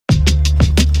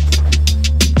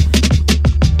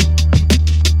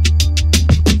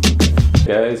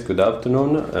guys, good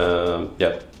afternoon.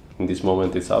 Yeah, in this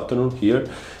moment it's afternoon here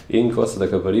in Costa de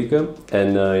Caparica,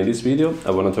 and in this video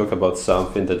I want to talk about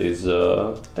something that is,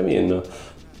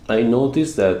 I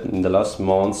noticed that in the last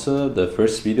months the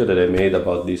first video that I made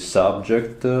about this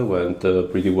subject went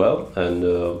pretty well, and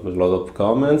a lot of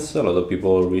comments, a lot of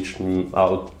people reached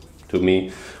out to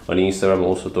me on Instagram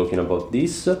also talking about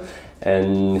this,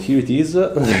 and here it is,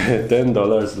 $10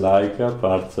 Leica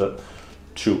part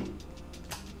 2.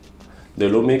 The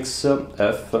Lumix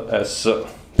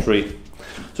FS3.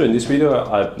 So in this video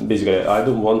I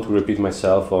don't want to repeat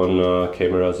myself on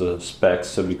cameras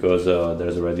specs, because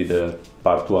there's already the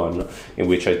part 1 in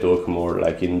which I talk more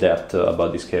like in depth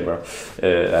about this camera,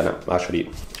 and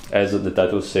actually, as the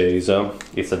title says,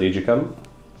 it's a DigiCam.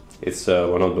 It's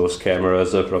one of those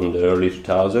cameras from the early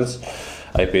 2000s.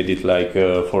 I paid it like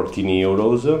 14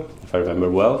 euros if I remember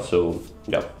well, so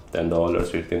yeah, $10,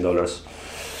 $15.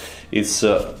 It's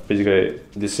basically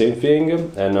the same thing,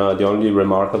 and the only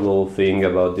remarkable thing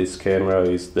about this camera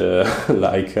is the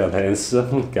Leica lens,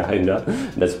 kinda.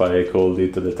 That's why I called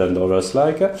it the $10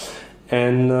 Leica,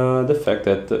 and the fact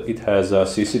that it has a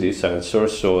CCD sensor,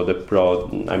 so the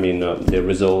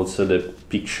results, the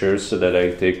pictures that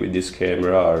I take with this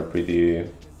camera are pretty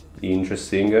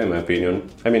interesting in my opinion.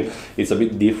 I mean, it's a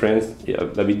bit different,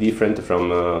 from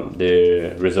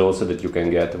the results that you can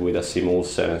get with a CMOS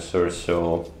sensor.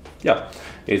 So yeah,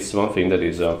 it's one thing that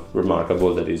is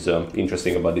remarkable, that is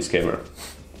interesting about this camera.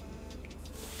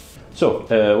 So,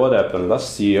 what happened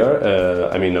last year,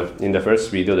 in the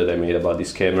first video that I made about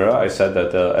this camera, I said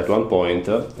that at one point,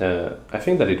 I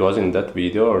think that it was in that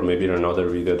video or maybe in another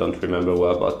video, I don't remember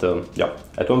well, but yeah,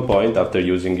 at one point after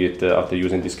using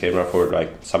this camera for like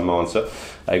some months,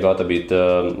 I got a bit,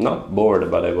 not bored,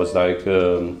 but I was like,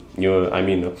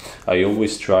 I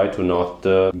always try to not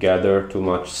gather too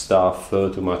much stuff,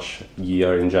 too much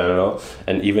gear in general,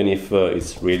 and even if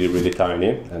it's really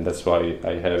tiny, and that's why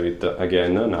I have it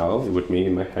again now with me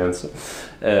in my hands.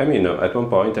 At one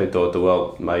point I thought,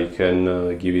 well, I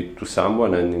can give it to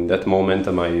someone, and in that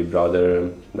moment my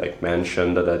brother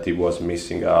mentioned that he was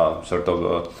missing a sort of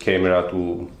a camera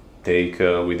to take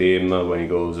with him when he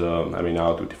goes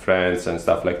out with friends and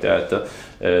stuff like that.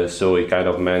 So he kind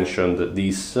of mentioned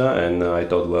this, and I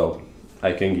thought, well,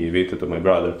 I can give it to my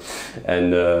brother,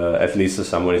 and at least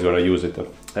someone is gonna use it.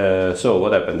 So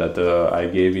what happened, that I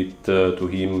gave it to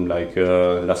him like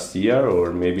last year,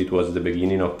 or maybe it was the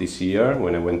beginning of this year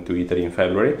when I went to Italy in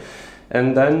February.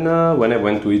 And then when I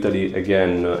went to Italy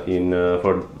again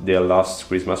for the last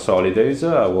Christmas holidays,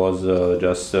 I was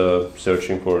just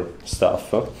searching for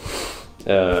stuff.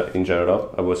 In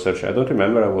general, I was searching. I don't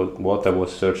remember what I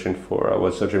was searching for. I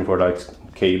was searching for like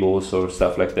cables or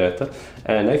stuff like that,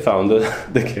 and I found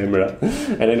the camera,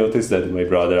 and I noticed that my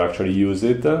brother actually used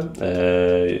it,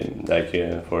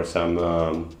 for some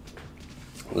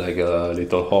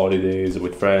little holidays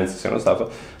with friends, this kind of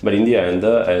stuff. But in the end,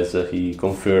 as he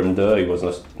confirmed, he was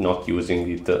not using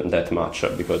it that much,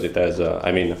 because it has,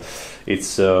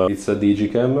 it's a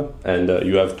DigiCam, and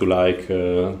you have to like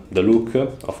the look,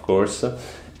 of course,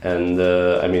 and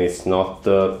it's not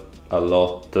a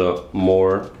lot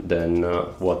more than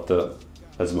what a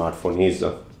smartphone is,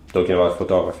 talking about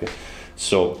photography.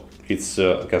 So its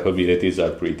capabilities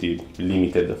are pretty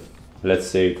limited, let's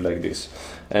say it like this.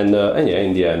 And yeah,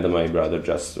 in the end my brother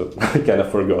just kind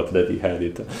of forgot that he had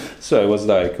it. So I was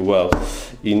like, well,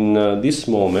 in this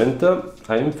moment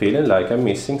I'm feeling like I'm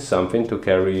missing something to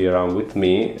carry around with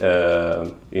me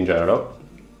in general,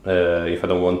 if I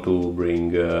don't want to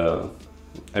bring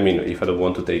if I don't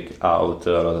want to take out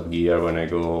a lot of gear when I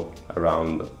go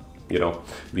around,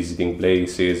 visiting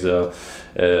places.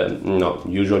 No,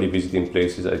 usually visiting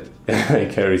places I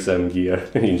carry some gear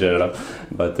in general,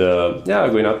 but yeah,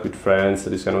 going out with friends,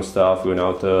 this kind of stuff, going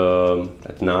out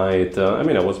at night,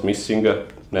 I was missing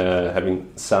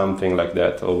having something like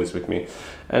that always with me,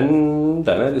 and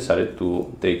then I decided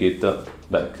to take it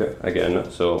back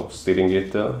again, so stealing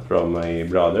it from my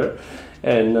brother.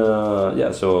 And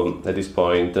yeah, so at this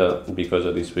point, because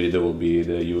of this video will be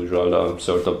the usual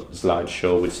sort of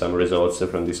slideshow with some results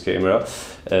from this camera,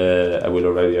 I will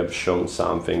already have shown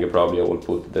something. Probably I will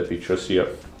put the pictures here,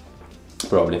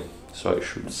 probably, so I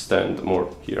should stand more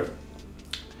here,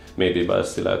 maybe, but I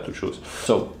still have to choose.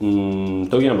 So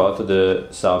talking about the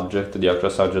subject, the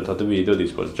actual subject of the video,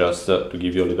 this was just to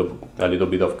give you a little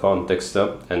bit of context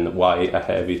and why I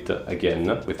have it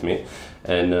again with me.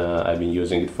 And I've been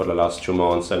using it for the last 2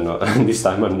 months, and this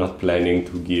time I'm not planning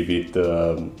to give it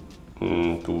to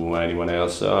anyone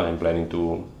else. I'm planning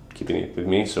to keep it with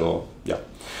me, so yeah.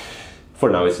 for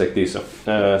now it's like this.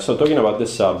 So talking about the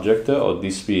subject of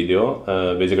this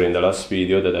video, basically in the last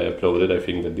video that I uploaded, I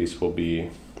think that this will be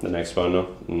the next one.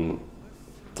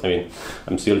 I mean,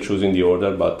 I'm still choosing the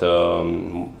order, but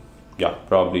yeah,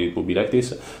 probably it will be like this.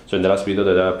 So in the last video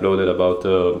that I uploaded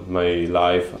about my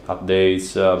life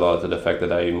updates, about the fact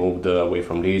that I moved away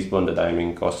from Lisbon, that I'm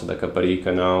in Costa de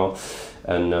Caparica now,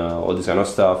 and all this kind of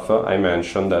stuff, I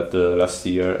mentioned that last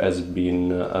year has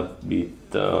been a bit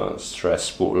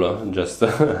stressful, just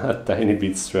a tiny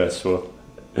bit stressful.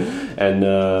 And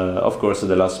of course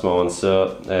the last months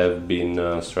have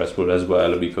been stressful as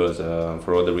well, because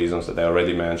for all the reasons that I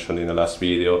already mentioned in the last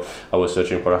video. I was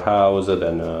searching for a house,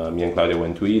 then me and Claudia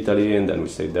went to Italy, and then we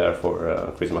stayed there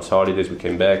for Christmas holidays. We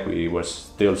came back, we were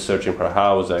still searching for a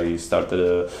house. I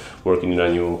started working in a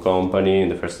new company in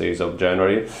the first days of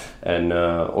January, and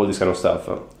all this kind of stuff.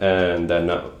 And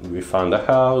then we found a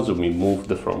house, we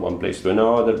moved from one place to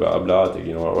another, blah blah,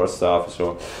 taking all our stuff.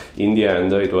 So in the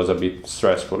end it was a bit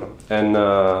stressful. And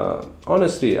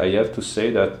honestly, I have to say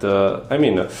that I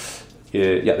mean,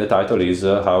 yeah, the title is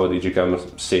how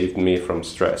DigiCam saved me from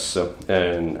stress,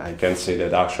 and I can say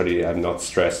that actually I'm not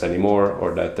stressed anymore,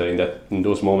 or that in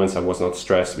those moments I was not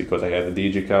stressed because I had a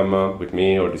DigiCam with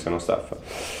me, or this kind of stuff.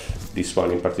 This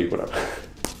one in particular.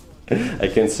 I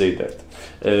can say that.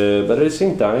 But at the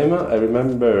same time, I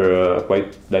remember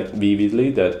quite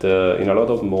vividly that in a lot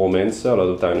of moments, a lot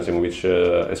of times in which,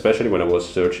 especially when I was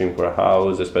searching for a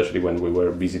house, especially when we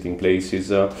were visiting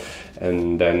places,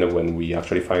 and then when we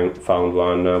actually found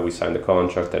one, we signed a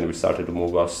contract and we started to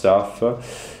move our stuff.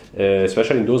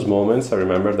 Especially in those moments, I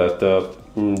remember that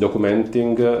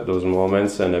documenting those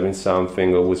moments and having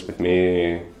something always with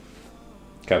me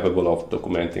capable of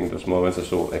documenting those moments,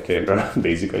 so a camera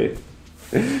basically,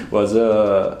 was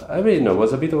I mean,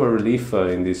 was a bit of a relief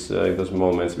in those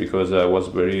moments, because I was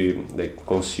very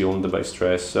consumed by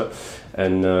stress,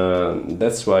 and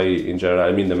that's why in general,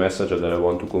 I mean, the message that I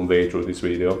want to convey through this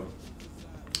video,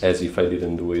 as if I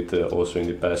didn't do it also in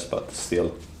the past, but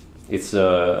still it's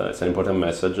an important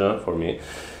message for me,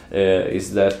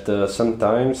 is that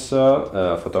sometimes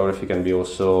photography can be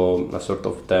also a sort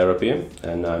of therapy.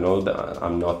 And I know that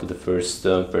I'm not the first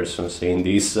person saying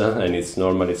this, and it's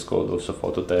normal, it's called also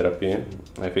phototherapy.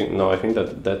 I think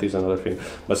that is another thing,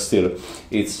 but still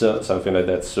it's something like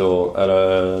that. So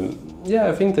yeah,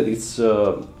 I think that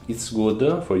it's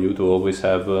good for you to always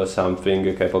have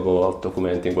something capable of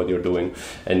documenting what you're doing.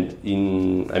 And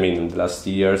in the last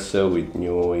years, with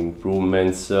new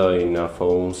improvements in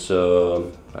phones,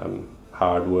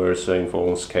 hardware, in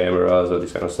phones, cameras, all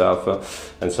this kind of stuff,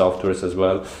 and softwares as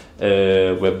well,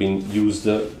 we have been used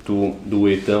to do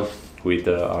it with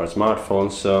our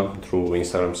smartphones, through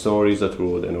Instagram stories,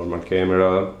 through the normal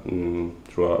camera,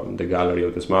 through the gallery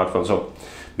of the smartphone. So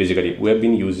basically we have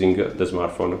been using the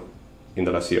smartphone in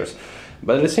the last years.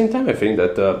 But at the same time, I think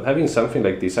that having something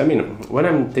like this, I mean, when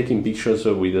I'm taking pictures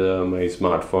with my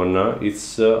smartphone,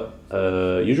 it's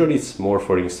usually it's more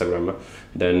for Instagram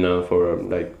than for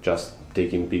just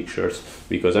taking pictures,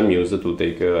 because I'm used to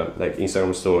take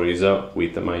Instagram stories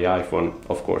with my iPhone,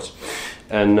 of course.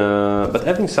 And but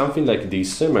having something like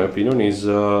this, in my opinion, is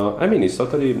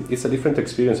it's a different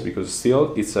experience, because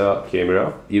still it's a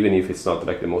camera, even if it's not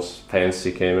the most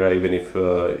fancy camera, even if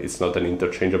it's not an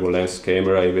interchangeable lens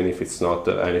camera, even if it's not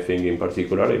anything in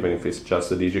particular, even if it's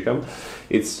just a DigiCam,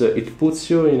 it puts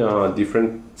you in a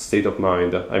different state of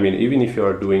mind. I mean, even if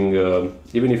you're doing,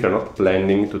 even if you're not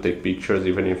planning to take pictures,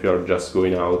 even if you're just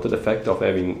going out, the fact of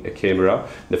having a camera,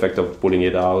 the fact of pulling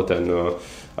it out and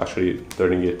actually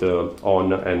turning it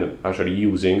on and actually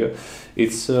using,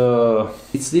 it's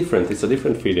different. It's a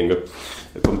different feeling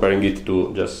comparing it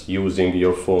to just using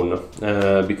your phone,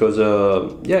 because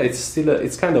yeah,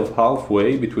 it's kind of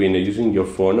halfway between using your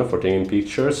phone for taking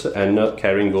pictures and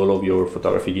carrying all of your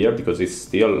photography gear, because it's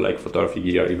still like photography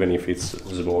gear, even if it's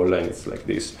small and it's like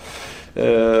this.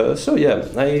 So yeah,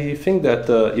 I think that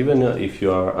even if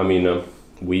you are,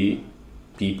 we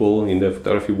people in the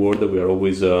photography world, we are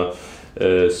always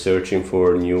searching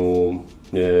for new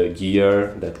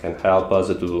gear that can help us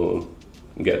to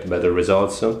get better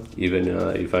results, even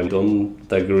if I don't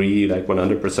agree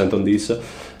 100% on this,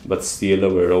 but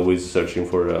still we're always searching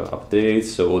for updates.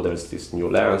 So there's this new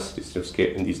lens,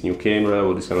 this new camera,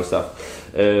 all this kind of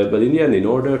stuff, but in the end, in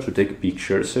order to take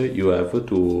pictures, you have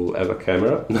to have a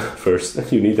camera.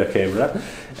 First you need a camera,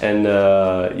 and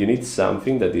you need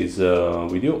something that is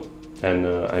with you. And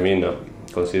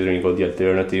considering all the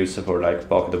alternatives for like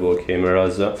pocketable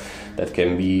cameras that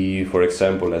can be, for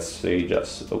example, let's say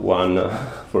just one,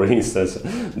 for instance,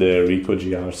 the Ricoh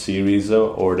GR series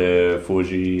or the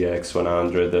Fuji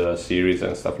X100 series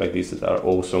and stuff like this, that are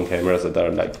awesome cameras that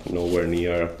are like nowhere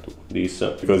near this,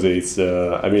 because it's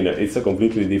I mean, it's a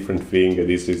completely different thing.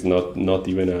 This is not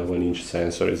even a 1-inch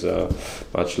sensor, is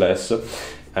much less.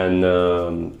 And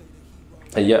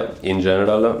yeah, in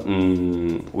general,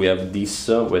 we have these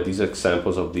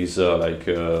examples of these like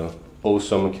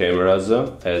awesome cameras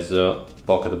as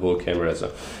pocketable cameras.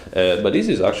 But this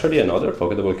is actually another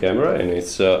pocketable camera, and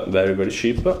it's very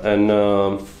cheap. And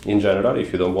in general,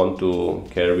 if you don't want to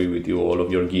carry with you all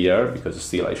of your gear, because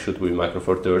still I shoot with Micro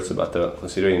Four Thirds, but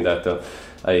considering that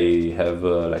I have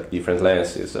like different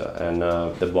lenses and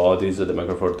the bodies, the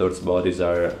Micro Four Thirds bodies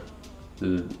are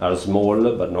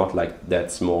small, but not like that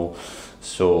small.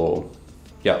 So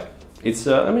yeah, it's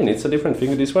I mean, it's a different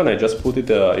thing. This one I just put it,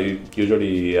 I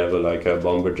usually have like a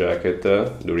bomber jacket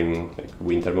during like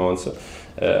winter months.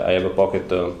 I have a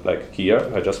pocket like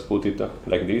here. I just put it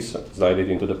like this, slide it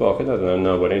into the pocket, and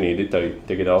then when I need it I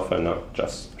take it off and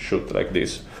just shoot like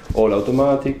this. All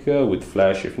automatic, with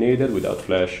flash if needed, without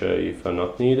flash if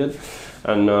not needed.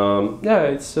 And yeah,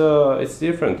 it's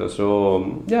different.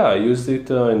 So yeah, I used it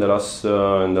in the last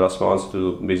months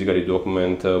to basically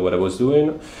document what I was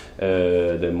doing,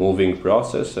 the moving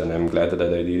process, and I'm glad that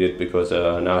I did it, because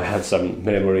now I have some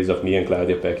memories of me and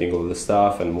Claudia packing all the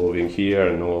stuff and moving here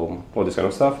and all this kind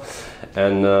of stuff.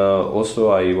 And also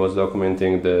I was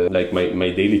documenting my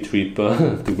daily trip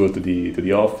to go to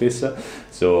the office.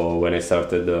 So when I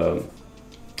started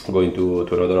going to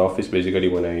another office, basically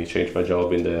when I changed my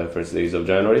job in the first days of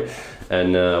January,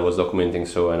 and I was documenting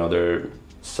another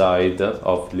side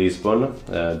of Lisbon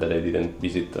that I didn't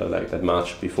visit like that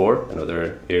much before,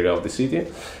 another area of the city.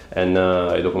 And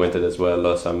I documented as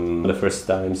well some of the first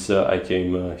times I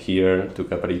came here to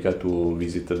Caparica to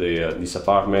visit this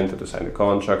apartment, to sign the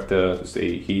contract, to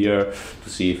stay here, to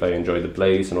see if I enjoy the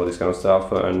place and all this kind of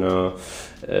stuff. And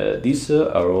these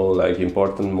are all like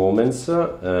important moments,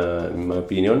 in my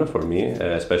opinion, for me,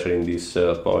 especially in this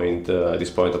point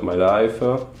of my life,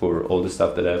 for all the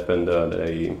stuff that happened that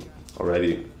I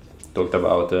already talked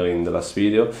about in the last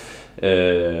video,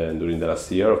 during the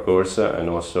last year, of course, and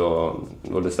also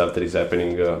all the stuff that is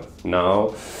happening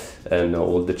now, and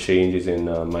all the changes in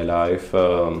my life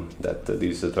that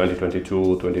this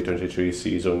 2022-2023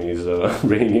 season is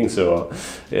bringing. So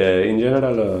in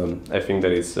general, I think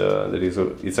that it's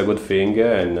a good thing,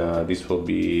 and this will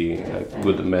be like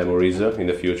good memories in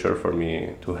the future for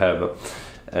me to have.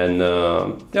 And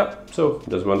yeah, so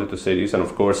just wanted to say this. And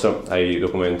of course I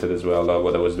documented as well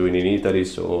what I was doing in Italy,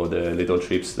 so the little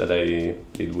trips that I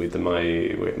did with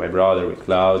my brother, with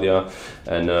Claudia,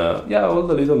 and yeah, all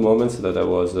the little moments that I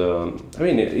was I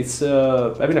mean, it's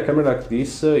having a camera like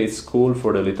this, it's cool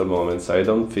for the little moments. I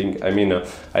don't think, I mean,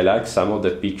 I like some of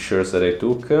the pictures that I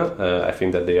took. I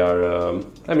think that they are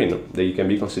I mean, they can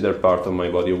be considered part of my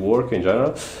body of work in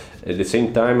general. At the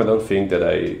same time, I don't think that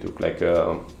I took like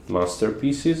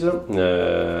masterpieces,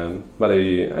 but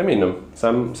I mean,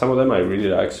 some of them I really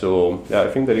like. So yeah, I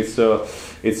think that it's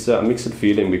a mixed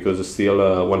feeling, because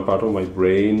still one part of my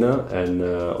brain and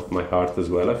of my heart as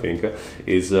well, I think,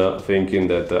 is thinking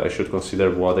that I should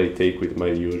consider what I take with my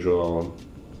usual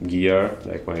gear,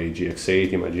 like my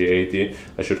GX80, my G80.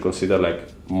 I should consider like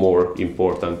more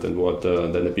important than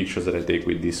than the pictures that I take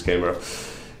with this camera.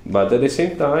 But at the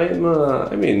same time,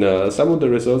 I mean, some of the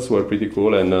results were pretty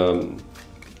cool. And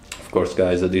of course,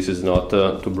 guys, this is not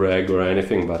to brag or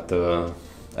anything, but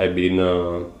I've been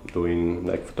doing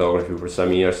like photography for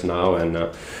some years now, and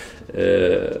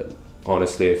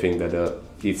honestly I think that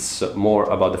it's more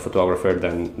about the photographer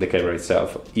than the camera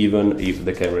itself, even if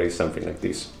the camera is something like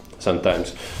this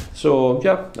sometimes. So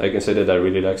yeah, I can say that I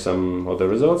really like some of the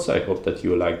results. I hope that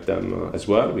you like them as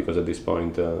well, because at this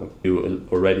point you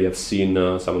already have seen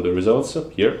some of the results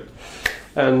here.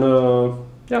 And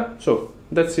yeah, so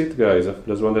that's it, guys.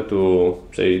 Just wanted to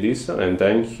say this, and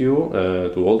thank you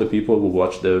to all the people who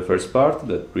watched the first part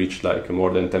that reached like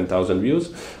more than 10,000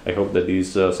 views. I hope that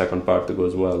this second part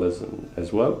goes well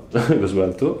as well goes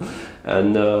well too.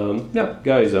 And yeah,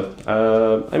 guys,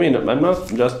 I mean, I'm not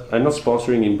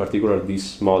sponsoring in particular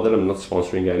this model. I'm not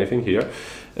sponsoring anything here.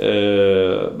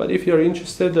 But if you're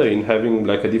interested in having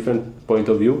like a different point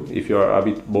of view, if you are a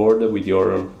bit bored with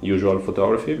your usual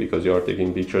photography because you are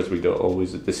taking pictures with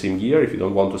always the same gear, if you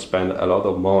don't want to spend a lot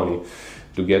of money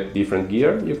to get different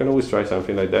gear, you can always try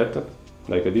something like that,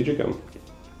 like a DigiCam.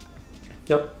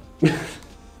 Yeah.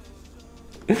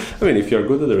 I mean, if you're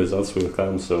good, the results will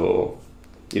come, so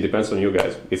it depends on you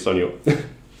guys. It's on you.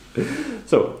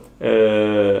 So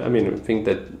I mean, I think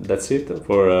that that's it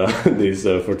for this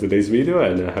for today's video,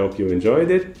 and I hope you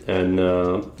enjoyed it. And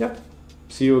yeah,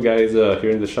 see you guys here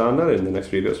in the channel in the next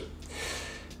videos.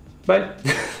 Bye.